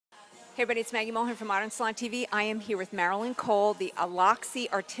Hey everybody, it's Maggie Mulhern from Modern Salon TV. I am here with Marilyn Cole, the Aloxxi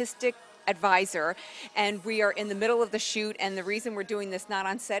Artistic Advisor, and we are in the middle of the shoot, and the reason we're doing this not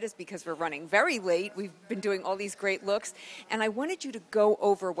on set is because we're running very late. We've been doing all these great looks, and I wanted you to go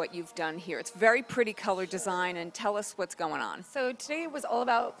over what you've done here. It's very pretty color design, and tell us what's going on. So today was all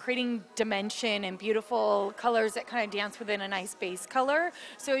about creating dimension and beautiful colors that kind of dance within a nice base color.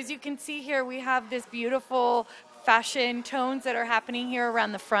 So as you can see here, we have this beautiful fashion tones that are happening here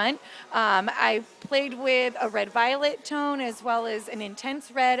around the front. I played with a red-violet tone as well as an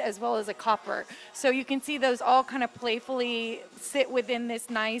intense red as well as a copper. So you can see those all kind of playfully sit within this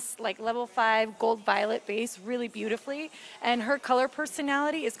nice like level 5 gold-violet base really beautifully. And her color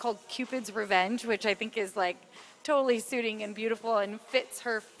personality is called Cupid's Revenge, which I think is like totally suiting and beautiful and fits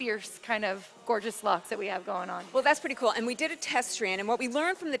her fierce kind of gorgeous locks that we have going on. Well, that's pretty cool. And we did a test strand, and what we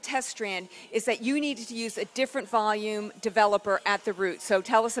learned from the test strand is that you needed to use a different volume developer at the root. So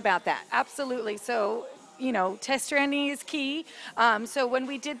tell us about that. Absolutely. So, you know, test stranding is key. So when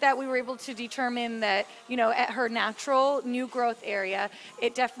we did that, we were able to determine that, you know, at her natural new growth area,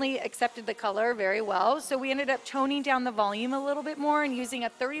 it definitely accepted the color very well. So we ended up toning down the volume a little bit more and using a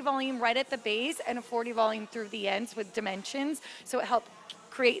 30 volume right at the base and a 40 volume through the ends with dimensions. So it helped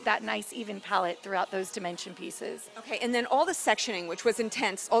create that nice even palette throughout those dimension pieces. Okay, and then all the sectioning, which was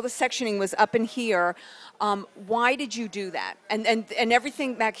intense, all the sectioning was up in here. Why did you do that? And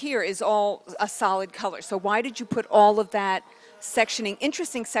everything back here is all a solid color. So why did you put all of that sectioning,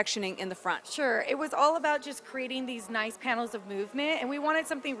 interesting sectioning in the front? Sure, it was all about just creating these nice panels of movement, and we wanted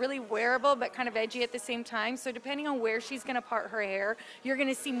something really wearable but kind of edgy at the same time. So depending on where she's going to part her hair, you're going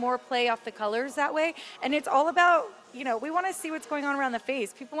to see more play off the colors that way. And it's all about, you know, we want to see what's going on around the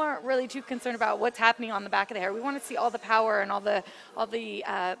face. People aren't really too concerned about what's happening on the back of the hair. We want to see all the power and all the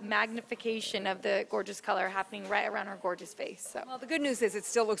magnification of the gorgeous color happening right around her gorgeous face. So. Well, the good news is it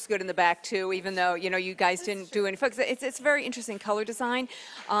still looks good in the back too, even though, you know, you guys didn't do any focus. It's very interesting color design.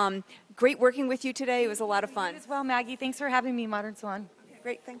 Great working with you today. It was a lot of fun. You as well, Maggie. Thanks for having me, Modern Salon.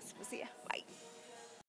 Great, thanks. We'll see you.